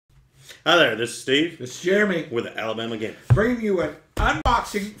Hi there, this is Steve. This is Jeremy. With the Alabama Game. Bringing you an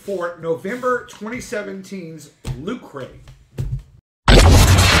unboxing for November 2017's Loot Crate.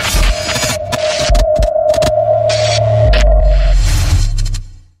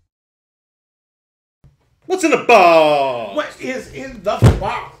 What's in the box? What is in the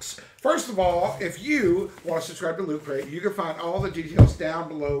box? First of all, if you want to subscribe to Loot Crate, you can find all the details down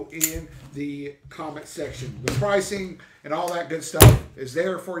below in the comment section. The pricing and all that good stuff is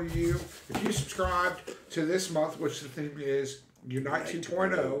there for you. If you subscribed to this month, which the theme is Unite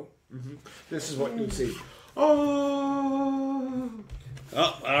 2.0, this is what you'd see. Oh,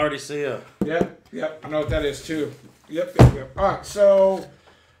 I already see a... Yep, I know what that is too. Yep. All right, so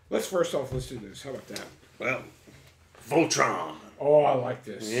let's do this. How about that? Well, Voltron. Oh, I like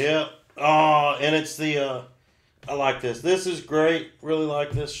this. Yep. Oh, and it's the, I like this. This is great. Really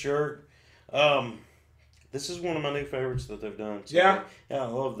like this shirt. This is one of my new favorites that they've done. So yeah, I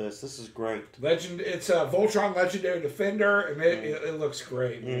love this. This is great. It's a Voltron Legendary Defender, and it looks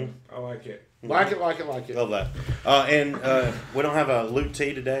great. I like it. Like it. Love that. And we don't have a loot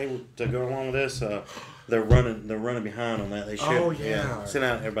tee today to go along with this. They're running behind on that. They should. Oh yeah. Send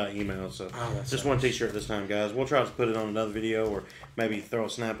out everybody emails. So just one T-shirt this time, guys. We'll try to put it on another video, or maybe throw a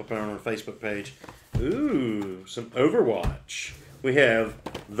snap up on our Facebook page. Ooh, some Overwatch. We have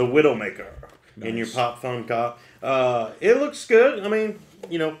the Widowmaker in your Pop Funko. It looks good. I mean,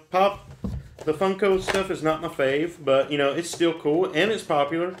 Pop. The Funko stuff is not my fave, but, it's still cool, and it's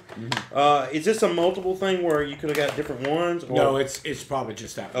popular. Is this a multiple thing where you could have got different ones? Or? No, it's probably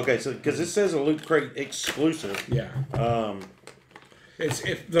just that one. Okay, so, because this says a Loot Crate exclusive. Yeah.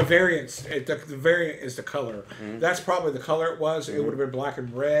 The variant is the color. That's probably the color it was. It would have been black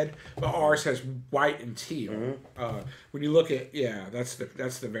and red, but ours has white and teal. When you look at, that's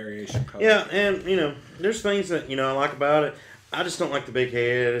the variation color. Yeah, and, there's things that, I like about it. I just don't like the big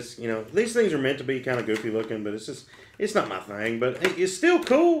heads. These things are meant to be kind of goofy looking, but it's not my thing. But it's still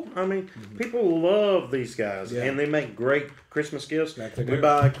cool. I mean, people love these guys, and they make great Christmas gifts. We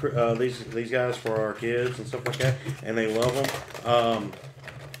buy these guys for our kids and stuff like that, and they love them.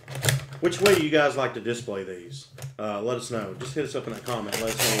 Which way do you guys like to display these? Let us know. Just hit us up in that comment.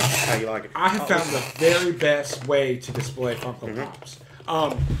 Let us know how you like it. I have found the very best way to display Funko Pops.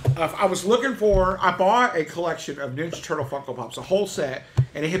 I bought a collection of Ninja Turtle Funko Pops, a whole set,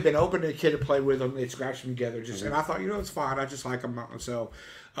 and it had been opened and a kid had played with them. They scratched them together, and I thought, it's fine. I just like them. So,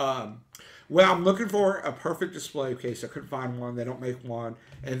 I'm looking for a perfect display case. I couldn't find one. They don't make one.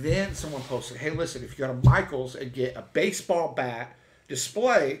 And then someone posted, hey, listen, if you go to Michael's and get a baseball bat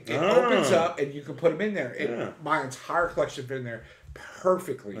display, it opens up and you can put them in there. My entire collection fit in there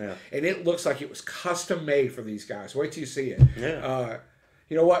perfectly. Yeah. And it looks like it was custom made for these guys. Wait till you see it. Yeah.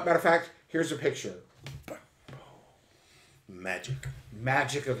 You know what? Matter of fact, here's a picture.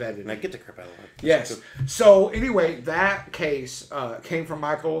 Magic of editing. Now get the crap out of it. Yes. So anyway, that case came from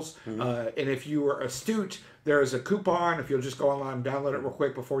Michael's, and if you were astute, there is a coupon. If you'll just go online and download it real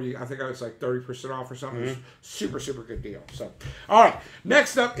quick before I think it's like 30% off or something. It's super good deal. So, all right.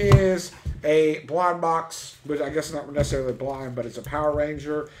 Next up is a blind box, which I guess not necessarily blind, but it's a Power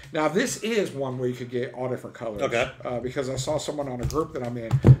Ranger. Now this is one where you could get all different colors. Okay. Because I saw someone on a group that I'm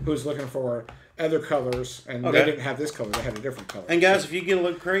in who was looking for other colors, and they didn't have this color; they had a different color. And guys, if you get a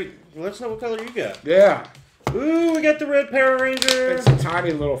Loot Crate, let us know what color you got. Yeah. Ooh, we got the red Power Ranger. It's a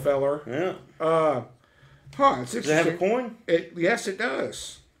tiny little feller. Yeah. It's interesting. Does it have a coin? Yes, it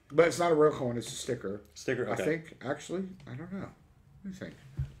does. But it's not a real coin. It's a sticker. Sticker, okay. I think, actually, I don't know. What do you think?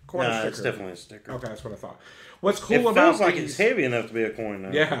 Coin or sticker? It's definitely a sticker. Okay, that's what I thought. What's cool about these... It feels like it's heavy enough to be a coin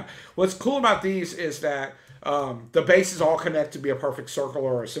now. Yeah. What's cool about these is that the bases all connect to be a perfect circle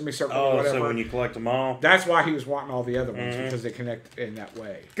or a semicircle or whatever. So when you collect them all... That's why he was wanting all the other ones, because they connect in that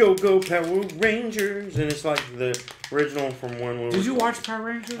way. Go Power Rangers! And it's like the original from when we Did you watch Power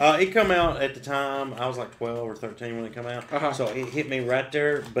Rangers? It come out at the time. I was like 12 or 13 when it come out. So it hit me right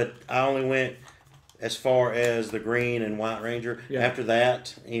there, but I only went as far as the green and white Ranger. Yeah. After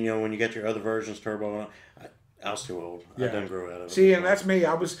that, when you get your other versions, Turbo, I was too old. I done grew out of it. See, and that's me.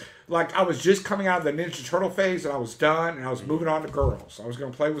 I was just coming out of the Ninja Turtle phase, and I was done, and I was moving on to girls. I was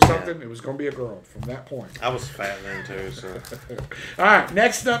going to play with something. It was going to be a girl from that point. I was fat then, too. So. All right.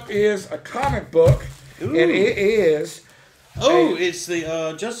 Next up is a comic book, and it is... it's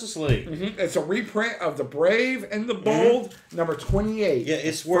the Justice League. It's a reprint of The Brave and the Bold, number 28. Yeah,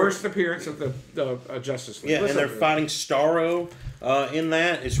 it's first appearance of the Justice League. Yeah, and they're fighting Starro in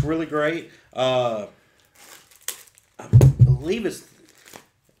that. It's really great. I believe it's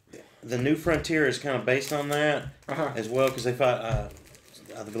the New Frontier is kind of based on that as well, because they fight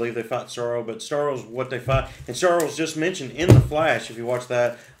I believe they fight Starro, but Starro's what they fight. And Starro's just mentioned in The Flash, if you watch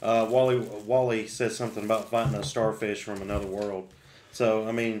that, Wally says something about fighting a starfish from another world. So,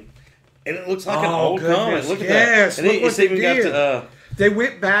 I mean, and it looks like an old comic. Look at that. And look it's what even they did. got They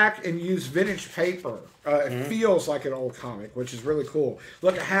went back and used vintage paper. It feels like an old comic, which is really cool.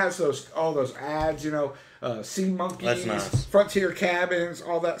 Look, it has all those ads, sea monkeys, That's nice. frontier cabins,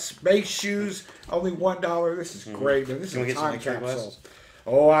 all that, space shoes, only $1. This is great, man. This Can is we a get some time X-ray capsule. glasses?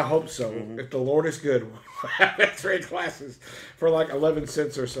 Oh, I hope so. If the Lord is good, we'll have X-ray glasses for like 11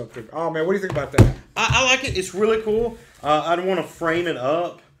 cents or something. Oh man, what do you think about that? I like it. It's really cool. I'd want to frame it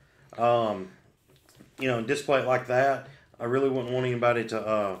up, display it like that. I really wouldn't want anybody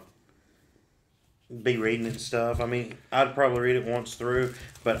to be reading it and stuff. I mean, I'd probably read it once through,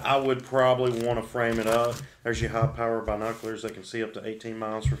 but I would probably want to frame it up. There's your high-power binoculars that can see up to 18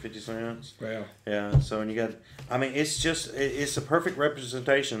 miles for 50 cents. Yeah. Yeah, so, and you got, I mean, it's a perfect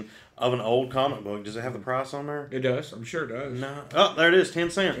representation of an old comic book. Does it have the price on there? It does. I'm sure it does. No. Oh, there it is,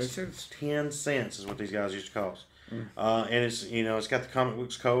 10 cents. 10 cents. 10 cents is what these guys used to cost. And it's, it's got the comic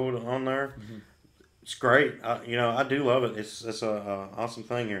books code on there. It's great. I do love it. It's a awesome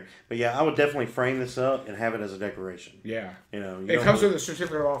thing here. But yeah, I would definitely frame this up and have it as a decoration. Yeah. It comes with a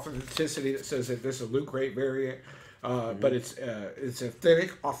certificate of authenticity that says that this is a Loot Crate variant, but it's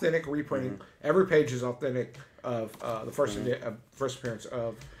authentic reprinting. Every page is authentic of the first appearance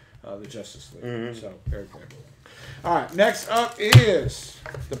of the Justice League. So very good. All right. Next up is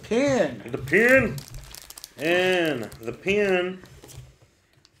the pen. The pen. And the pen.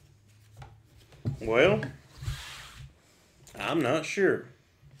 Well, I'm not sure.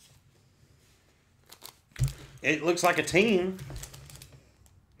 It looks like a team,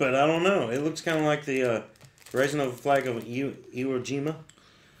 but I don't know. It looks kind of like the raising of the flag of Iwo Jima.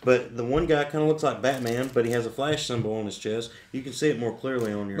 But the one guy kind of looks like Batman, but he has a flash symbol on his chest. You can see it more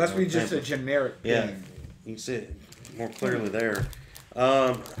clearly on your. Must be just a generic pen. Yeah, you can see it more clearly there.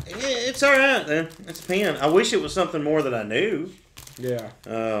 It's all right then. It's a pen. I wish it was something more that I knew. Yeah.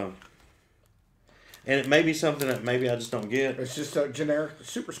 And it may be something that maybe I just don't get. It's just a generic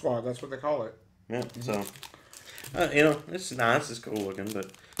Super Squad. That's what they call it. Yeah. So, it's nice. It's cool looking,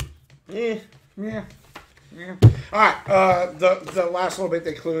 but yeah. All right. The last little bit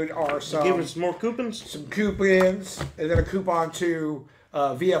they include are some. Give us some more coupons. Some coupons, and then a coupon to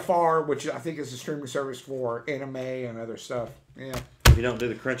VFR, which I think is a streaming service for anime and other stuff. Yeah. You don't do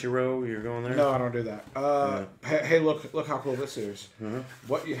the Crunchyroll, you're going there? No, I don't do that. Hey, look how cool this is.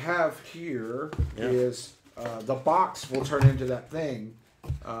 What you have here is the box will turn into that thing.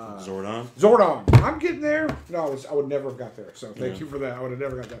 Zordon. I'm getting there. No, I would never have got there. So thank you for that. I would have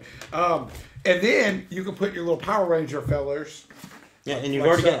never got that. And then you can put your little Power Ranger fellers. Yeah, and you've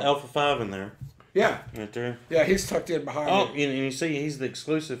already got Alpha 5 in there. Yeah. Right there. Yeah, he's tucked in behind it. And you see he's the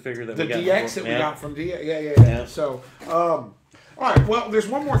exclusive figure that we got. The DX that we got from DX. Yeah. So, all right. Well, there's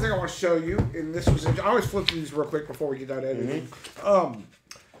one more thing I want to show you, and this was. I always flip these real quick before we get done editing.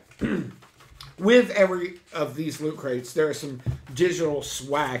 With every of these loot crates, there is some digital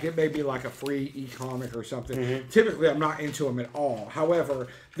swag. It may be like a free e-comic or something. Typically, I'm not into them at all. However,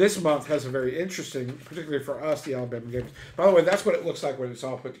 this month has a very interesting, particularly for us, the Alabama Games. By the way, that's what it looks like when it's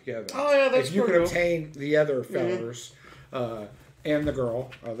all put together. Oh yeah, that's if you can obtain the other fellers and the girl,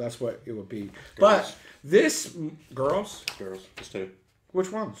 that's what it would be. But this girls, just two.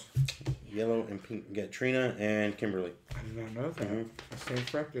 Which ones? Yellow and pink. You got Trina and Kimberly. I did not know that. I stand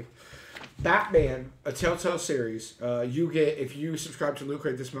corrected. Batman, a Telltale series. You get, if you subscribe to Loot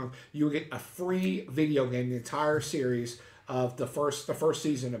Crate this month, you will get a free video game, the entire series of the first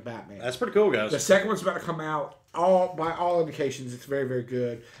season of Batman. That's pretty cool, guys. The second one's about to come out. By all indications, it's very, very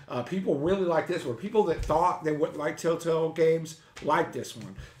good. People really like this one. People that thought they wouldn't like Telltale games like this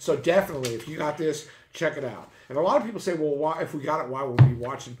one. So definitely, if you got this, check it out. And a lot of people say, well, why, if we got it, why would we be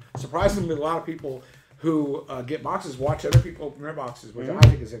watching? Surprisingly, a lot of people who get boxes watch other people open their boxes, which I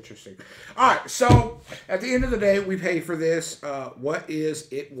think is interesting. All right, so at the end of the day, we pay for this. What is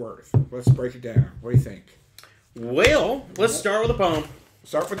it worth? Let's break it down. What do you think? Well, let's start with the pump.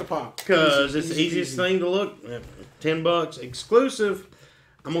 Start with the pop. Because it's the easiest thing to look. $10 exclusive.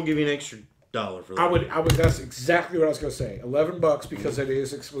 I'm going to give you an extra $1 for that. I would. That's exactly what I was going to say. $11 because it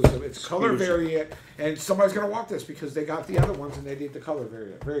is exclusive. It's color variant, and somebody's going to want this because they got the other ones and they did the color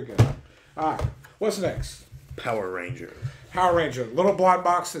variant. Very good. All right. What's next? Power Ranger. Power Ranger. Little blind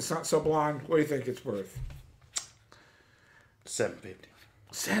box that's not so blind. What do you think it's worth? $7.50.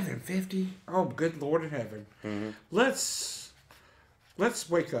 $7.50? Oh, good Lord in heaven. Let's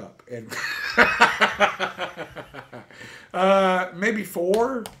wake up and maybe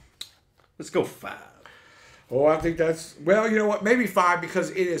 $4. Let's go $5. Oh, I think that's well. You know what? Maybe 5 because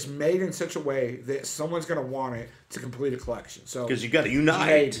it is made in such a way that someone's going to want it to complete a collection. So Because you got to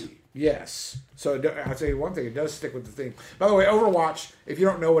unite. maybe. Yes. So I'll tell you one thing. It does stick with the theme. By the way, Overwatch, if you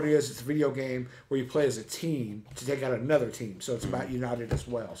don't know what it is, it's a video game where you play as a team to take out another team. So it's about united as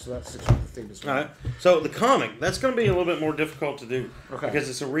well. So that sticks with the theme as well. All right. So the comic, that's going to be a little bit more difficult to do. Okay. Because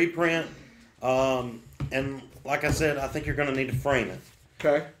it's a reprint. And like I said, I think you're going to need to frame it.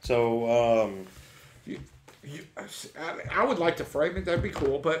 Okay. So... I would like to frame it. That'd be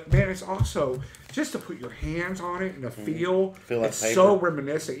cool. But man, it's also just to put your hands on it and the feel. Feel like it's paper. so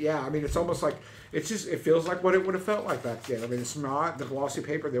reminiscent. Yeah, I mean, it's almost like it feels like what it would have felt like back then. I mean, it's not the glossy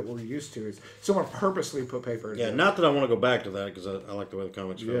paper that we're used to. It's someone purposely put paper in Yeah, there. not that I want to go back to that because I like the way the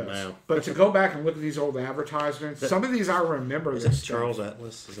comics feel now. But to go back and look at these old advertisements, some of these I remember. Is this that stuff. Charles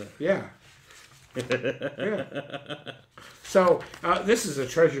Atlas? Is that? Yeah. Yeah. So this is a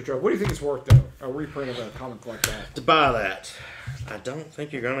treasure trove. What do you think it's worth, though? A reprint of a comic like that? To buy that, I don't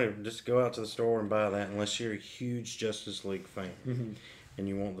think you're gonna just go out to the store and buy that unless you're a huge Justice League fan and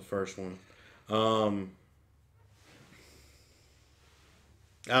you want the first one. I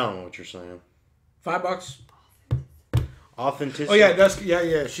don't know what you're saying. $5. Authenticity. Oh yeah, it does.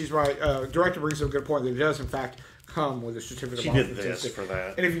 Yeah. She's right. Director brings up a good point. That it does, in fact, come with a certificate She of did authenticity. this for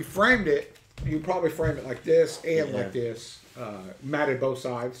that. And if you framed it, you probably frame it like this and like this, matted both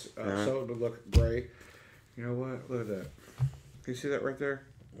sides, so it would look great. You know what? Look at that. Can you see that right there?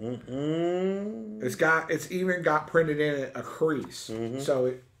 Mm-mm. It's even got printed in it a crease.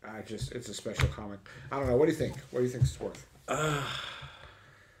 So it's a special comic. I don't know. What do you think? What do you think it's worth? I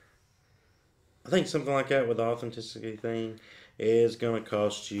think something like that with the authenticity thing is going to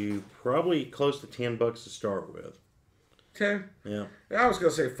cost you probably close to $10 to start with. 10? Yeah. I was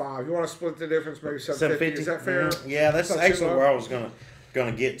gonna say 5. You want to split the difference? Maybe 750. Is that fair? Yeah, that's Not too actually low? where I was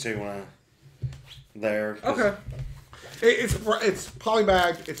gonna get to when I there. Okay. It's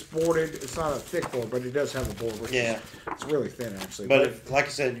polybagged. It's boarded. It's not a thick board, but it does have a board. Which Yeah. it's really thin actually. But if, like I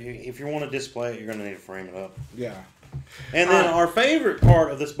said, if you want to display it, you're gonna need to frame it up. yeah. And then our favorite part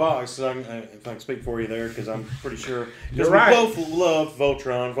of this box, so if I can speak for you there, because I'm pretty sure, because You're right. we both loved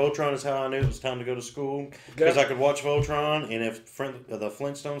Voltron. Voltron is how I knew it was time to go to school, because I could watch Voltron, and if the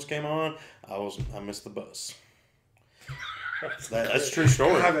Flintstones came on, I missed the bus. That's a true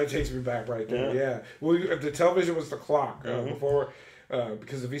story. God, that takes me back right there. Yeah. Well, the television was the clock before,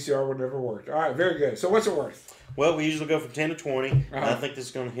 because the VCR would never worked. All right, very good. So what's it worth? Well, we usually go from 10 to 20. And I think this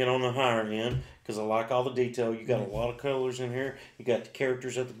is going to hit on the higher end because I like all the detail. You got a lot of colors in here. You got the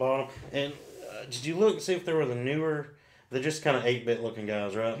characters at the bottom. And did you look and see if there were the newer? They're just kind of 8-bit looking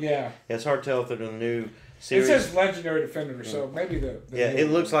guys, right? Yeah. It's hard to tell if they're the new series. It says Legendary Defender, so maybe the it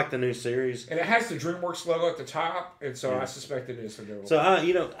looks like the new series. And it has the DreamWorks logo at the top, and so I suspect it is the new one. So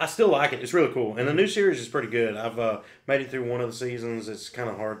I still like it. It's really cool, and the new series is pretty good. I've made it through one of the seasons. It's kind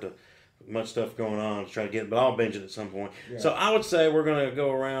of hard to much stuff going on to try to get it, but I'll binge it at some point. Yeah. So I would say we're gonna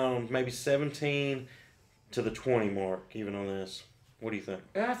go around maybe 17 to the 20 mark, even on this. What do you think?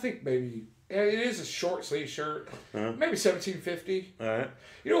 I think maybe it is a short sleeve shirt. Maybe $17.50. All right.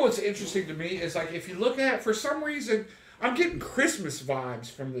 You know what's interesting to me is like if you look at it, for some reason I'm getting Christmas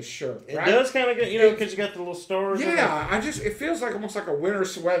vibes from this shirt. It does kind of get because you got the little stars. Yeah, it feels like almost like a winter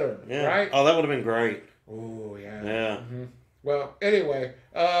sweater. Yeah. Right. Oh, that would have been great. Oh yeah. Yeah. Mm-hmm. Well, anyway,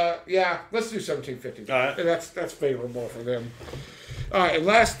 let's do $17.50. All right. That's favorable for them. All right, and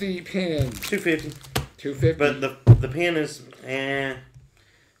last the pen. $2.50. $2.50. But the pen is,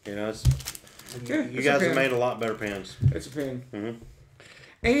 it's. You guys have made a lot better pens. It's a pen. Mm-hmm.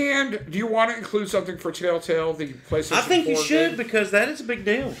 And do you want to include something for Telltale, the PlayStation 4? I think you should because that is a big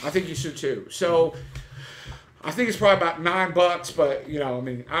deal. I think you should too. So. I think it's probably about $9, but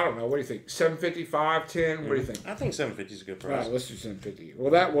I don't know. What do you think? $7.50, $5, $10? What do you think? I think $7.50 is a good price. All right, let's do $7.50. Well,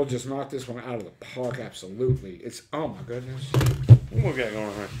 that will just knock this one out of the park. Absolutely. It's oh my goodness. What we got going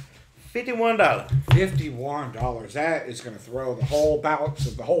on here? $51. $51. That is going to throw the whole balance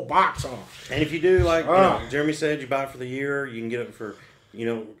of the whole box off. And if you do like Jeremy said, you buy it for the year, you can get it for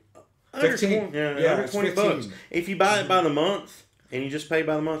under 15. under $20. If you buy it by the month. And you just pay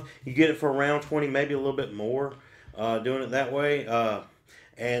by the month, you get it for around 20, maybe a little bit more, doing it that way.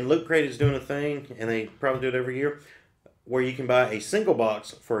 And Loot Crate is doing a thing, and they probably do it every year, where you can buy a single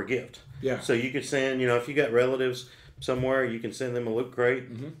box for a gift. Yeah. So you could send, if you got relatives somewhere, you can send them a Loot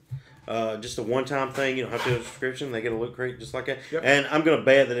Crate. Mm-hmm. Just a one-time thing. You don't have to do a subscription. They get a Loot Crate just like that. Yep. And I'm going to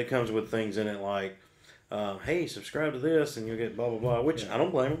bet that it comes with things in it like, hey, subscribe to this, and you'll get blah, blah, blah, which I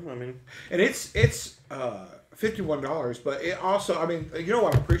don't blame them. I mean. And $51, but it also, I mean, you know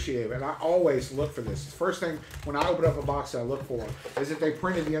what I appreciate, and I always look for this. The first thing when I open up a box that I look for is that they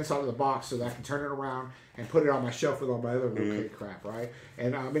printed the inside of the box so that I can turn it around and put it on my shelf with all my other little kid crap, right?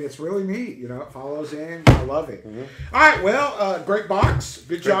 And I mean, it's really neat, you know, it follows in. I love it. All right, well, great box.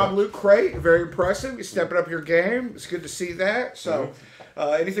 Good job, Luke Crate. Very impressive. You're stepping up your game. It's good to see that. So,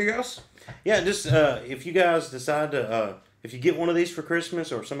 anything else? Yeah, just if you guys decide to, if you get one of these for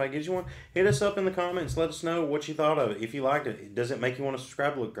Christmas or somebody gives you one, hit us up in the comments. Let us know what you thought of it. If you liked it, does it make you want to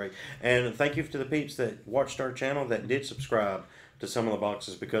subscribe? Look great. And thank you to the peeps that watched our channel that did subscribe to some of the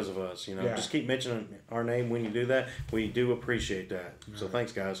boxes because of us. You know, just keep mentioning our name when you do that. We do appreciate that. So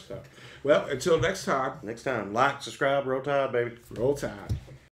thanks, guys. Well, until next time. Next time, like, subscribe, roll tide, baby. Roll Tide.